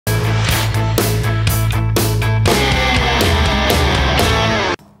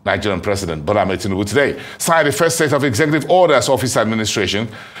Nigerian President Bola Ahmed Tinubu today signed the first set of executive orders of his administration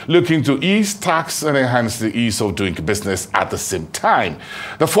looking to ease tax and enhance the ease of doing business at the same time.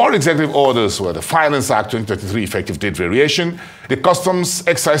 The four executive orders were the Finance Act 2023 effective date variation, the Customs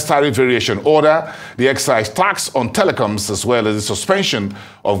Excise Tariff Variation Order, the excise tax on telecoms, as well as the suspension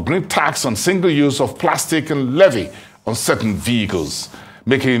of green tax on single use of plastic and levy on certain vehicles.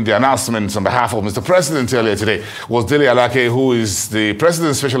 Making the announcements on behalf of Mr. President earlier today was Dele Alake, who is the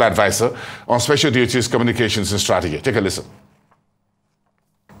President's Special Advisor on Special Duties, Communications and Strategy. Take a listen.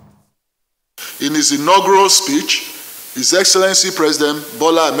 In his inaugural speech, His Excellency President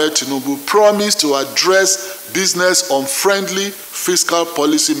Bola Ahmed Tinubu promised to address business-unfriendly fiscal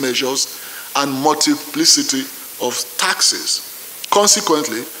policy measures and multiplicity of taxes.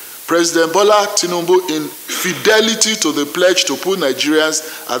 Consequently, President Bola Tinubu, in fidelity to the pledge to put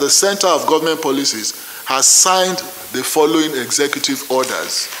Nigerians at the center of government policies, has signed the following executive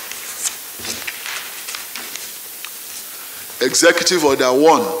orders. Executive Order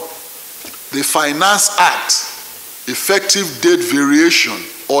 1, the Finance Act, Effective Date Variation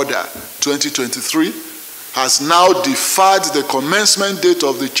Order 2023, has now deferred the commencement date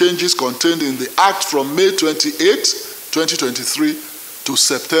of the changes contained in the Act from May 28, 2023 to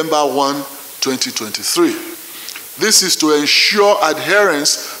September 1, 2023. This is to ensure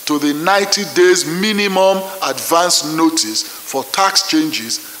adherence to the 90 days minimum advance notice for tax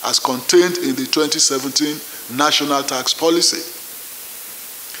changes as contained in the 2017 National Tax Policy.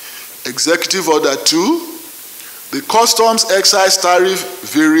 Executive Order 2, the Customs Excise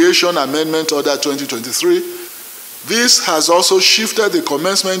Tariff Variation Amendment Order 2023. This has also shifted the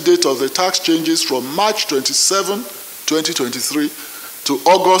commencement date of the tax changes from March 27, 2023 to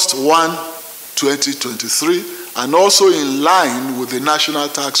August 1, 2023, and also in line with the National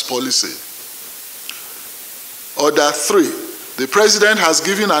Tax Policy. Order 3, the President has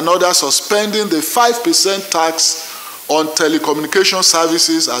given an order suspending the 5% tax on telecommunication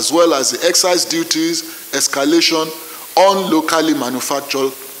services as well as the excise duties escalation on locally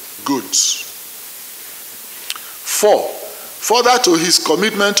manufactured goods. 4, further to his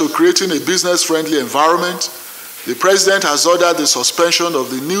commitment to creating a business-friendly environment, the President has ordered the suspension of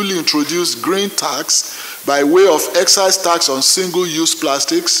the newly introduced green tax by way of excise tax on single-use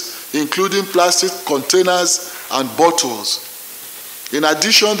plastics, including plastic containers and bottles. In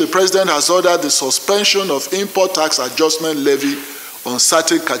addition, the President has ordered the suspension of import tax adjustment levy on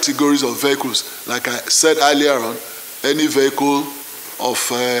certain categories of vehicles. Like I said earlier on, any vehicle of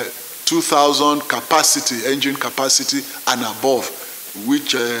 2,000 capacity, engine capacity and above,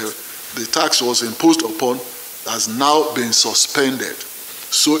 which the tax was imposed upon, has now been suspended.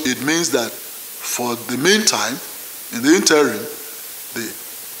 So it means that for the meantime, in the interim, the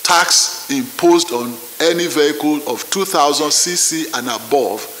tax imposed on any vehicle of 2,000 cc and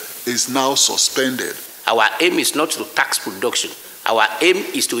above is now suspended. Our aim is not to tax production. Our aim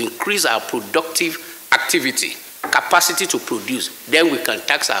is to increase our productive activity, capacity to produce. Then we can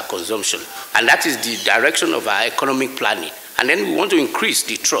tax our consumption. And that is the direction of our economic planning. And then we want to increase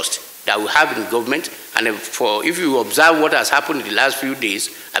the trust that we have in government. And if you observe what has happened in the last few days,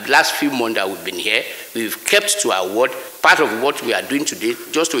 the last few months that we've been here, we've kept to our word. Part of what we are doing today,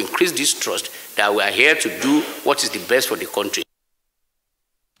 just to increase this trust that we are here to do what is the best for the country.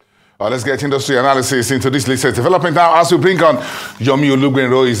 Let's get industry analysis into this latest development now as we bring on Yomi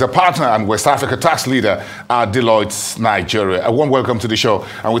Olugbenro. He's a partner and West Africa tax leader at Deloitte, Nigeria. A warm welcome to the show,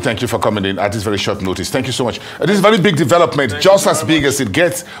 and we thank you for coming in at this very short notice. Thank you so much. This is a very big development, just as big as it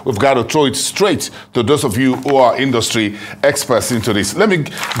gets. We've got to throw it straight to those of you who are industry experts into this. Let me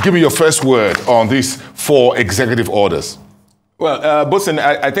give me your first word on these 4 executive orders. Well, Bosun,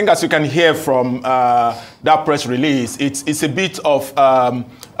 I think as you can hear from that press release, it's a bit of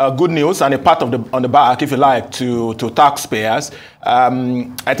good news and a pat on the back, if you like, to taxpayers.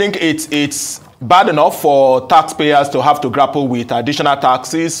 I think it's bad enough for taxpayers to have to grapple with additional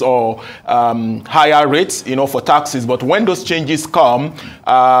taxes or higher rates, for taxes. But when those changes come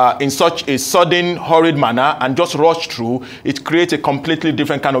in such a sudden, hurried manner and just rush through, it creates a completely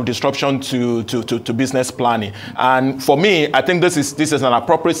different kind of disruption to business planning. And for me, I think this is an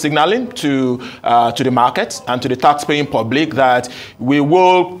appropriate signaling to the markets and to the tax-paying public that we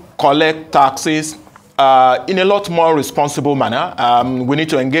will collect taxes in a lot more responsible manner. We need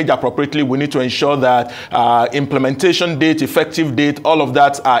to engage appropriately. We need to ensure that implementation date, effective date, all of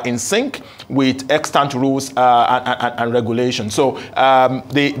that are in sync with extant rules and regulations. So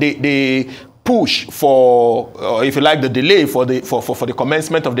the push for, if you like, the delay for the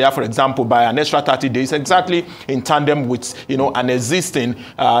commencement of the year, for example, by an extra 30 days, exactly in tandem with, an existing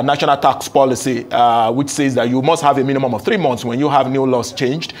national tax policy, which says that you must have a minimum of 3 months when you have new laws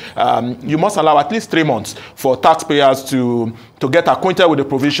changed. You must allow at least 3 months for taxpayers to get acquainted with the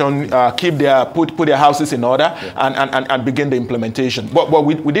provision, put their houses in order, and begin the implementation. But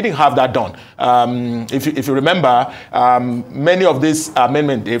we didn't have that done. If you remember, many of these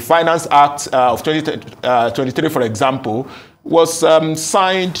amendments, the Finance Act of 2023, for example, was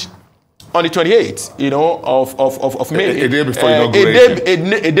signed on the 28th, of May. A day before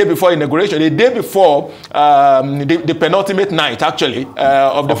inauguration. A day before inauguration. A day before the penultimate night, actually,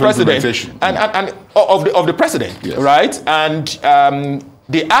 of the president. And of the president, yes. Right? And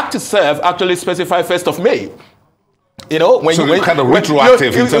the act itself actually specified 1st of May. Kind of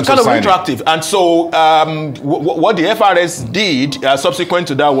retroactive in terms of signing. Retroactive. And so what the FRS did subsequent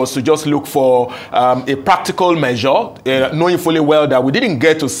to that was to just look for a practical measure, knowing fully well that we didn't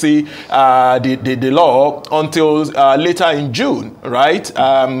get to see the law until later in June, right?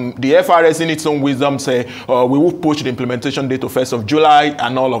 The FRS in its own wisdom say, we will push the implementation date to 1st of July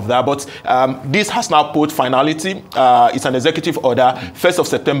and all of that. But this has now put finality. It's an executive order, 1st of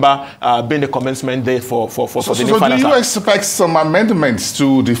September being the commencement date for the new Finance Act. Expect some amendments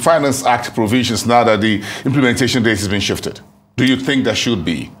to the Finance Act provisions now that the implementation date has been shifted? Do you think there should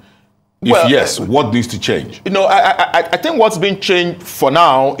be? If yes, what needs to change? I think what's been changed for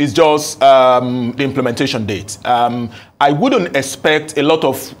now is just the implementation date. I wouldn't expect a lot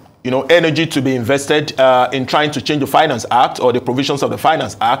of energy to be invested in trying to change the Finance Act or the provisions of the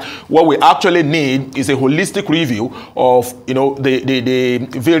Finance Act. What we actually need is a holistic review of, the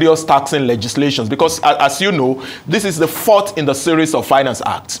various taxing legislations, because as you know, this is the 4th in the series of Finance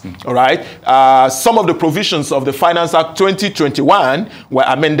Acts, all right? Some of the provisions of the Finance Act 2021 were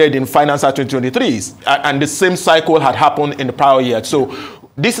amended in Finance Act 2023, and the same cycle had happened in the prior year. So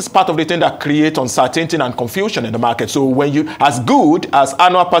this is part of the thing that creates uncertainty and confusion in the market. So when you, as good as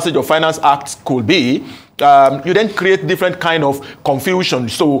annual passage of Finance Acts could be, you then create different kind of confusion.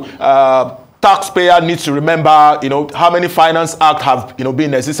 So taxpayer needs to remember, how many Finance Acts have,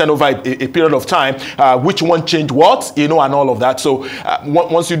 been existent over a period of time, which one changed what, and all of that. So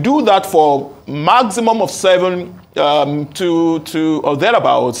once you do that for maximum of 7 to or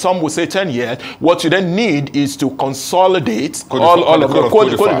thereabouts, some would say 10 years, what you then need is to consolidate all of the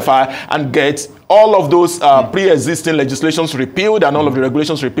codify and get all of those pre-existing legislations repealed and all of the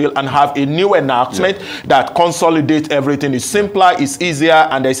regulations repealed, and have a new enactment that consolidates everything. It's simpler, it's easier,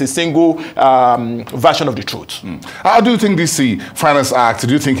 and there's a single version of the truth. How do you think this Finance Act,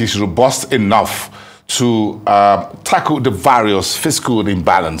 do you think it's robust enough to tackle the various fiscal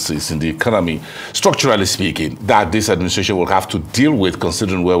imbalances in the economy, structurally speaking, that this administration will have to deal with,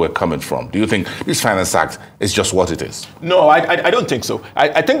 considering where we're coming from? Do you think this Finance Act is just what it is? No, I don't think so.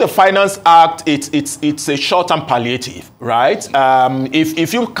 I think the Finance Act, it's a short-term palliative, right?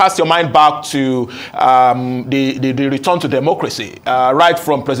 If you cast your mind back to the return to democracy, right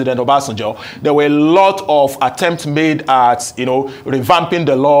from President Obasanjo, there were a lot of attempts made at, revamping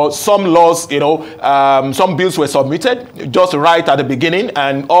the law. Some laws, some bills were submitted just right at the beginning,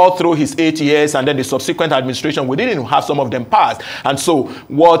 and all through his 8 years and then the subsequent administration, we didn't have some of them passed. And so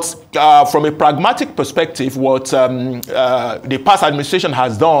what, from a pragmatic perspective, what the past administration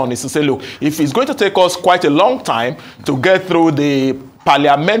has done is to say, look, if it's going to take us quite a long time to get through the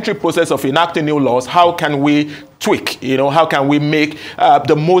parliamentary process of enacting new laws, how can we tweak, how can we make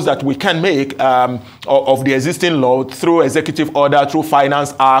the most that we can make of the existing law through executive order, through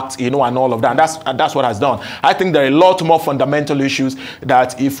Finance Act, and all of that. And that's what has done. I think there are a lot more fundamental issues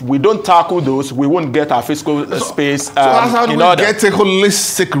that if we don't tackle those, we won't get our fiscal space how do we get a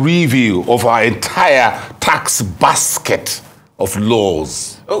holistic review of our entire tax basket of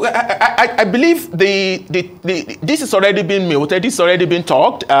laws? I believe this has already been mooted. This has already been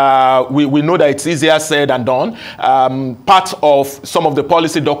talked. We know that it's easier said than done. Part of some of the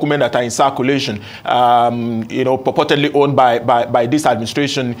policy documents that are in circulation, purportedly owned by this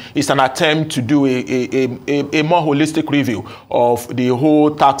administration, is an attempt to do a more holistic review of the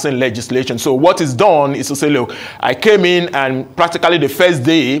whole taxing legislation. So what is done is to say, look, I came in and practically the first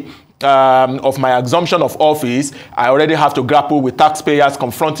day of my assumption of office, I already have to grapple with taxpayers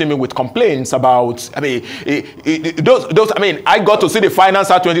confronting me with complaints about, I got to see the Finance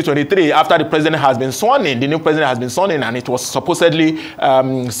Act 2023 after the president has been sworn in. The new president has been sworn in, and it was supposedly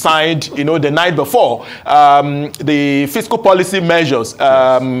signed, the night before. The fiscal policy measures,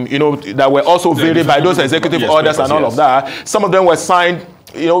 that were also varied by those executive orders and all of that. Some of them were signed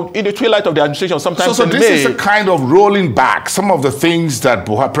in the twilight of the administration, sometimes so this is a kind of rolling back some of the things that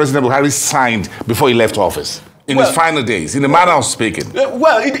President Buhari signed before he left office. In his final days, in the manner of speaking.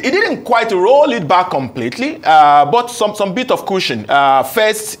 Well, it didn't quite roll it back completely, but some bit of cushion.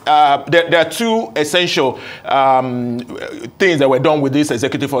 First, there are two essential things that were done with these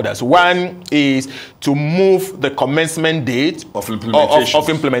executive orders. One is to move the commencement date of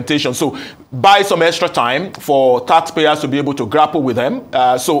implementation. So buy some extra time for taxpayers to be able to grapple with them.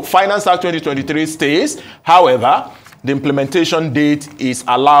 So Finance Act 2023 stays. However, the implementation date is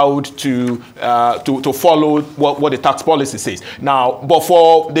allowed to follow what the tax policy says. Now, but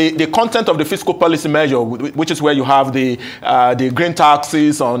for the content of the fiscal policy measure, which is where you have the green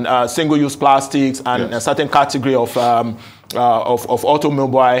taxes on single-use plastics and a certain category of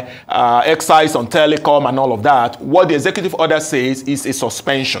automobile, excise on telecom and all of that, what the executive order says is a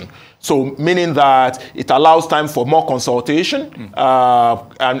suspension. So meaning that it allows time for more consultation,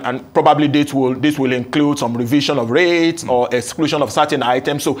 and probably this will include some revision of rates or exclusion of certain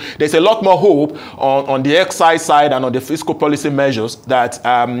items. So there's a lot more hope on the excise side and on the fiscal policy measures that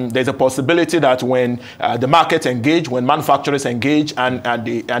there's a possibility that when the market engage, when manufacturers engage and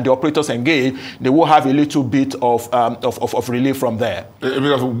the operators engage, they will have a little bit of relief from there. A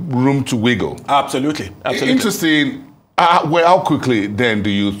bit of room to wiggle. Absolutely. Interesting. Well, how quickly then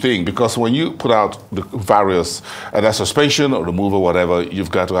do you think? Because when you put out the various either suspension or removal, whatever, you've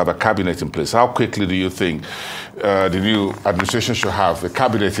got to have a cabinet in place. How quickly do you think the new administration should have a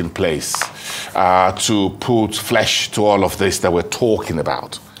cabinet in place to put flesh to all of this that we're talking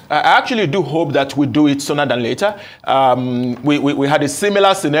about? I actually do hope that we do it sooner than later. We had a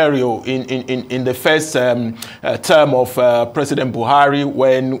similar scenario in the first term of President Buhari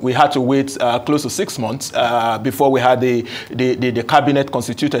when we had to wait close to 6 months before we had the cabinet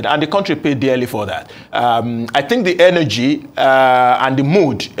constituted, and the country paid dearly for that. I think the energy and the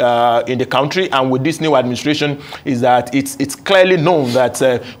mood in the country and with this new administration is that it's clearly known that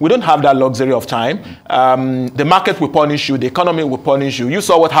we don't have that luxury of time. The market will punish you, the economy will punish you. You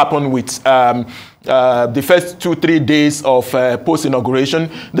saw what happened with the first 2-3 days of post-inauguration.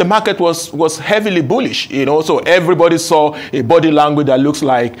 The market was heavily bullish, so everybody saw a body language that looks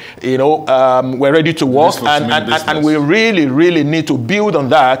like, we're ready to work, and we really need to build on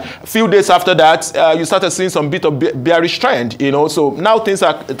that. A few days after that, you started seeing some bit of bearish trend, so now things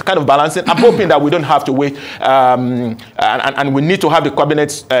are kind of balancing. I'm hoping that we don't have to wait, and we need to have the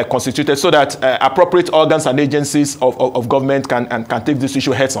cabinet constituted so that appropriate organs and agencies of government can take this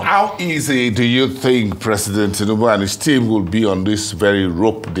issue heads on. How easy do you think President Tinubu and his team will be on this very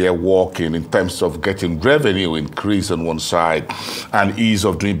rope they're walking in terms of getting revenue increase on one side and ease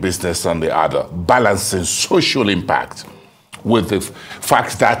of doing business on the other, balancing social impact with the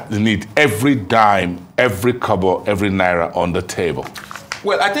fact that they need every dime, every kobo, every naira on the table?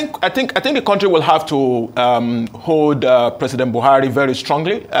 Well, I think the country will have to hold President Buhari very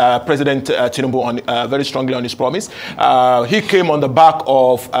strongly, President Tinubu very strongly on his promise. He came on the back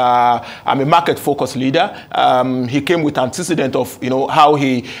of I'm a market-focused leader. He came with antecedent of how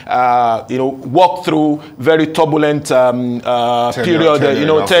he walked through very turbulent period,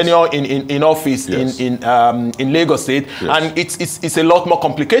 tenure in office in Lagos State, yes. And it's a lot more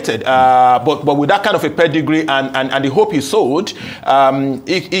complicated. But with that kind of a pedigree and the hope he sowed.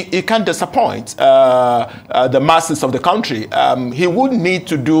 It can't disappoint the masses of the country. He would need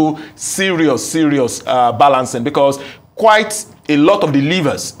to do serious balancing, because quite a lot of the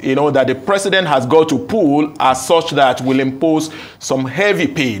levers, that the president has got to pull are such that will impose some heavy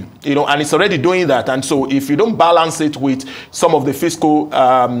pain, and it's already doing that. And so if you don't balance it with some of the fiscal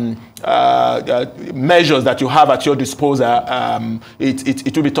measures that you have at your disposal,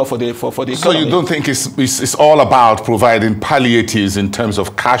 it will be tough for the economy. So you don't think it's all about providing palliatives in terms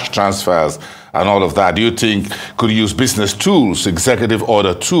of cash transfers and all of that? Do you think could use business tools, executive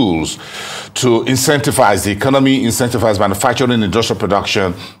order tools, to incentivize the economy, incentivize manufacturing, industrial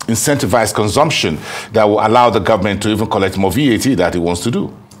production, incentivize consumption that will allow the government to even collect more VAT that it wants to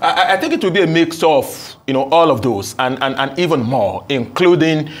do? I think it will be a mix of all of those and even more,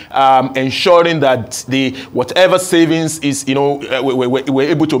 including ensuring that whatever savings is we're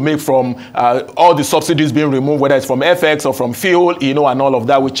able to make from all the subsidies being removed, whether it's from FX or from fuel, and all of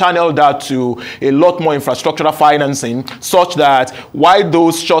that, we channel that to a lot more infrastructural financing, such that while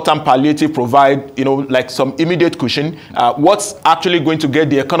those short-term palliative provide like some immediate cushion, what's actually going to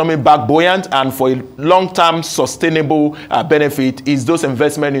get the economy back buoyant and for a long-term sustainable benefit is those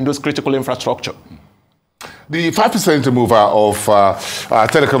investments in those critical infrastructure. The 5% removal of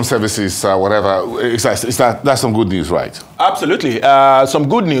telecom services, whatever, that's some good news, right? Absolutely. Some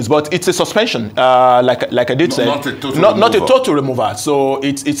good news, but it's a suspension, like I did say. Not a total removal. So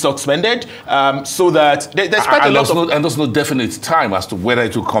it's suspended so that there's quite a lot of... And there's no definite time as to whether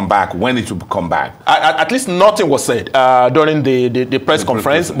it will come back, when it will come back. At least nothing was said during the press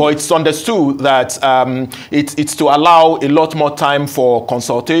conference, but it's understood that it's to allow a lot more time for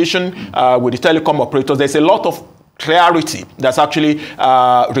consultation with the telecom operators. There's a lot of clarity that's actually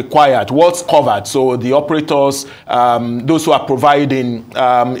required, what's covered. So the operators, those who are providing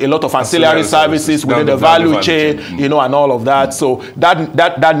a lot of ancillary services within the value chain, you know, and all of that. So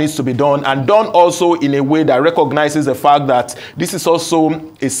that needs to be done, and done also in a way that recognizes the fact that this is also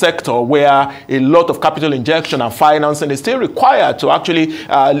a sector where a lot of capital injection and financing is still required to actually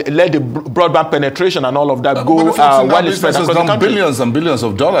let the broadband penetration and all of that go well spread across the country. Billions and billions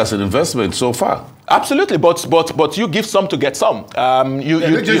of dollars in investment so far. Absolutely, but you give some to get some.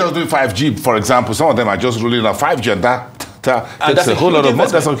 They just do 5G, for example. Some of them are just rolling on 5G, and that's a whole lot of money.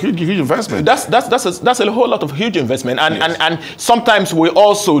 That's a huge investment. That's a whole lot of huge investment, and sometimes we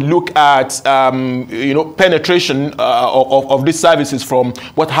also look at penetration of these services from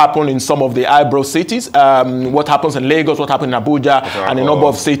what happened in some of the eyebrow cities, what happens in Lagos, what happened in Abuja, and a number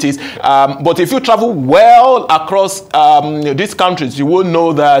of cities. But if you travel well across these countries, you will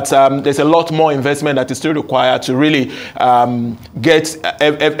know that there's a lot more investment that is still required to really get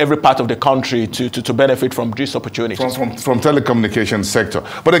every part of the country to benefit from these opportunities. From telecommunications sector.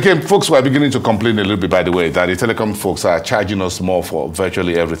 But again, folks were beginning to complain a little bit, by the way, that the telecom folks are charging us more for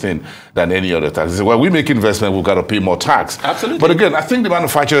virtually everything than any other tax. They say, well, we make investment, we've got to pay more tax. Absolutely. But again, I think the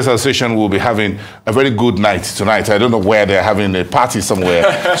Manufacturers Association will be having a very good night tonight. I don't know where they're having a party somewhere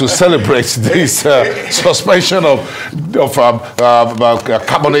to celebrate this suspension of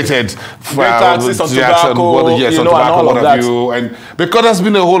carbonated taxes on tobacco, and all of that. And because there's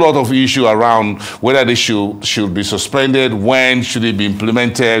been a whole lot of issue around whether they should be suspended, when should it be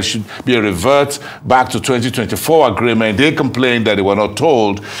implemented, should be a revert back to 2024 agreement. They complained that they were not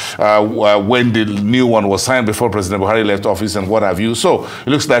told when the new one was signed before President Buhari left office and what have you. So it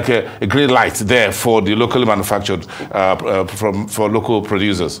looks like a green light there for the locally manufactured, for local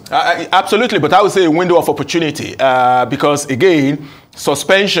producers. Absolutely, but I would say a window of opportunity because again,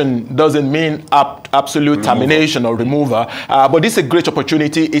 suspension doesn't mean absolute termination or removal, but this is a great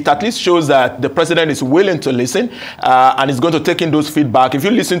opportunity. It at least shows that the president is willing to listen and is going to take in those feedback. If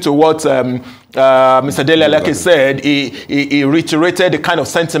you listen to what Mr. Deleleke said, he reiterated the kind of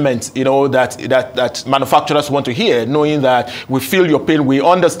sentiment, you know, that manufacturers want to hear, knowing that we feel your pain, we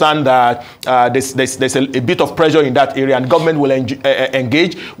understand that there's a bit of pressure in that area, and government will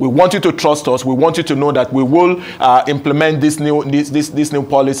engage. We want you to trust us. We want you to know that we will implement these new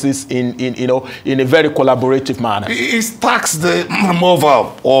policies in a very collaborative manner. Is tax the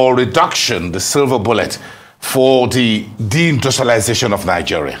removal or reduction the silver bullet for the deindustrialization of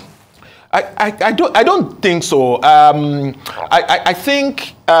Nigeria? I don't think so. I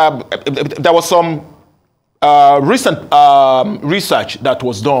think there was some recent research that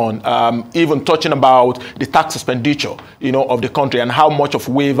was done, even touching about the tax expenditure, of the country and how much of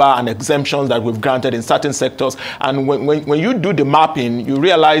waiver and exemptions that we've granted in certain sectors. And when you do the mapping, you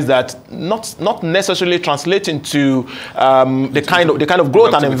realize that not necessarily translating to the kind of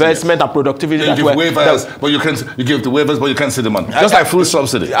growth and investment and productivity. You give waivers, but you give the waivers, but you can't see the money. Just like food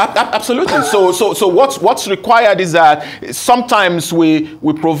subsidy. Absolutely. So what's required is that sometimes we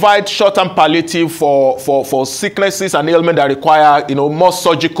provide short-term palliative for sicknesses and ailments that require more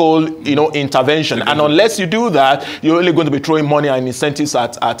surgical intervention. And unless you do that, you're only going to be throwing money and incentives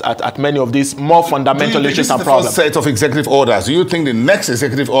at many of these more fundamental issues and problems. Set of executive orders. Do you think the next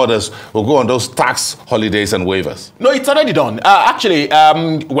executive orders will go on those tax holidays and waivers? No, it's already done. Actually,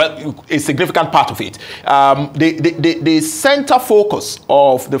 well, a significant part of it. The center focus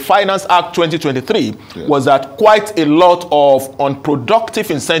of the Finance Act 2023 was that quite a lot of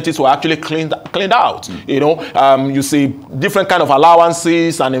unproductive incentives were actually cleaned out. You see different kind of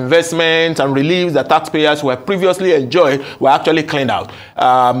allowances and investments and reliefs that taxpayers who had previously enjoyed were actually cleaned out.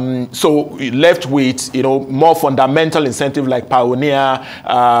 So left with more fundamental incentive like Pioneer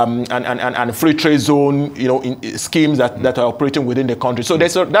and free trade zone schemes that are operating within the country. So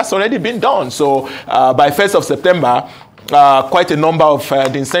that's already been done. So by 1st of September, quite a number of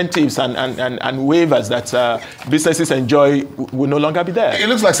the incentives and waivers that businesses enjoy will no longer be there. It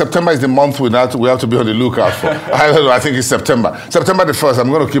looks like September is the month we have to be on the lookout for. I don't know, I think it's September. September the 1st, I'm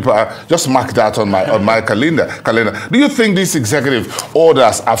going to keep just mark that on my calendar. Do you think these executive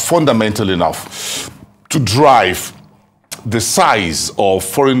orders are fundamental enough to drive the size of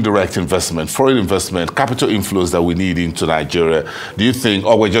foreign direct investment, capital inflows that we need into Nigeria, do you think,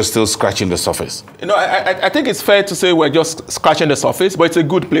 or we're just still scratching the surface? You know, I think it's fair to say we're just scratching the surface, but it's a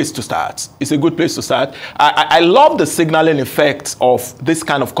good place to start. It's a good place to start. I love the signaling effect of this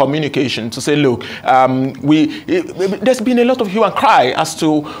kind of communication to say, look, there's been a lot of hue and cry as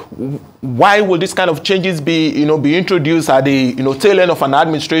to why will this kind of changes be introduced at the tail end of an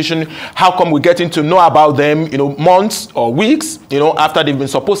administration? How come we're getting to know about them months or weeks after they've been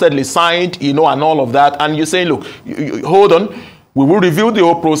supposedly signed and all of that? And you're saying, look, hold on. We will review the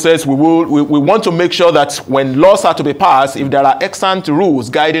whole process. We want to make sure that when laws are to be passed, if there are ex-ante rules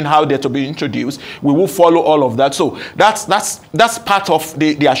guiding how they're to be introduced, we will follow all of that. So that's part of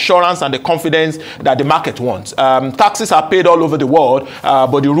the assurance and the confidence that the market wants. Taxes are paid all over the world,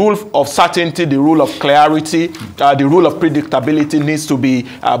 but the rule of certainty, the rule of clarity, the rule of predictability needs to be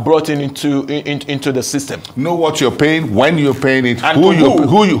brought into the system. Know what you're paying, when you're paying it, and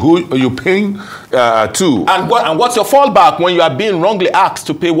who you're paying to, and what's your fallback when you are being wrongly asked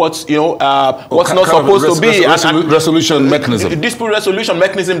to pay what's not supposed to be. Resolution mechanism. Dispute resolution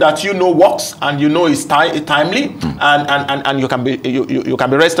mechanism that works and is timely, and you can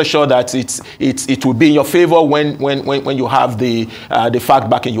be rest assured that it will be in your favor when you have the fact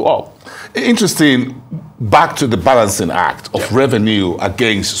backing you up. Interesting. Back to the balancing act of revenue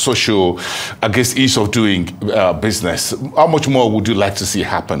against ease of doing business. How much more would you like to see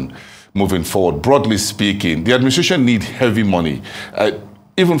happen moving forward? Broadly speaking, the administration needs heavy money,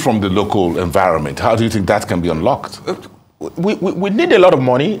 even from the local environment. How do you think that can be unlocked? We need a lot of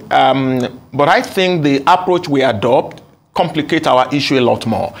money, but I think the approach we adopt complicates our issue a lot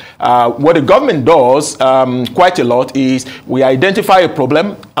more. What the government does quite a lot is we identify a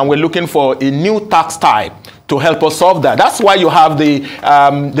problem and we're looking for a new tax type to help us solve that. That's why you have the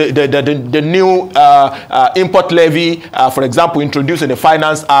new import levy, for example, introduced in the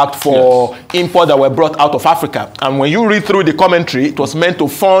Finance Act for import that were brought out of Africa. And when you read through the commentary, it was meant to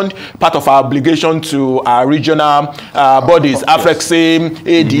fund part of our obligation to our regional bodies, AFREXIM,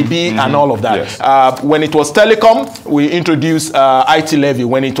 ADB, and all of that. When it was telecom, we introduced IT levy.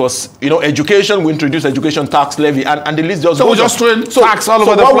 When it was education, we introduced education tax levy, and the list just so goes we're just throwing tax all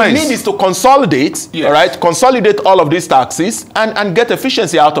over the place. So what we need is to consolidate, all right? Consolidate all of these taxes and get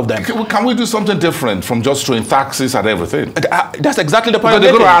efficiency out of them. Can we do something different from just throwing taxes at everything? That's exactly the point.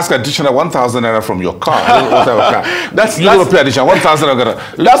 They're going to ask additional 1,000 naira from your car. You're going to pay additional 1,000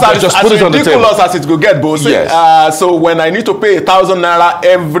 naira. That's as ridiculous as it could get, boss. Yes. So when I need to pay 1,000 naira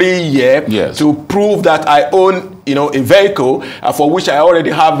every year to prove that I own a vehicle for which I already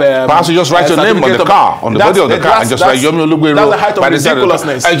have. Perhaps you just write your name on the car, on the body of the car, and just write Yomi Olugbenro. That's the height of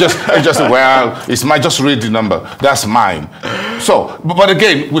ridiculousness. I just well, it's my just read the number. That's mine. So, but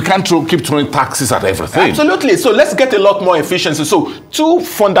again, we can't keep throwing taxes at everything. Absolutely. So let's get a lot more efficiency. So two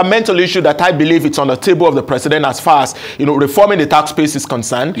fundamental issues that I believe it's on the table of the president as far as reforming the tax space is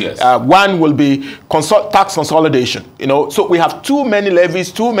concerned. Yes. One will be tax consolidation. So we have too many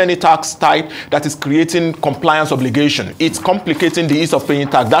levies, too many tax type that is creating compliance obligation. It's complicating the ease of paying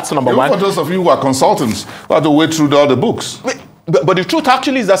tax. That's number one. For those of you who are consultants, who have to wade through all the books. But the truth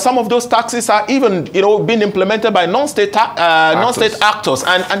actually is that some of those taxes are even, being implemented by non-state actors,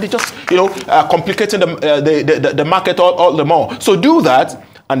 and they just, complicating the market all the more. So do that.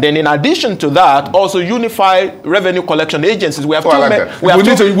 And then in addition to that, also unify revenue collection agencies. We have too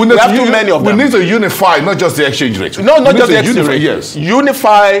many of them. We need to unify not just the exchange rate. No, not just the exchange rate. Yes.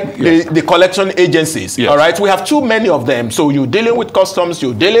 Unify the collection agencies. Yes. All right. We have too many of them. So you're dealing with customs,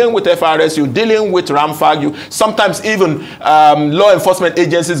 you're dealing with FRS, you're dealing with RAMFAG. Sometimes even law enforcement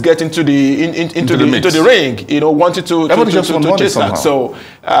agencies get into the ring. Wanting to chase that. So,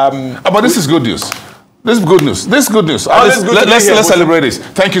 but this is good news. This is good news. This is good news. Let's celebrate this.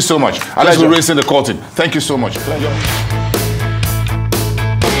 Thank you so much. Unless we're raising the curtain. Thank you so much. Pleasure.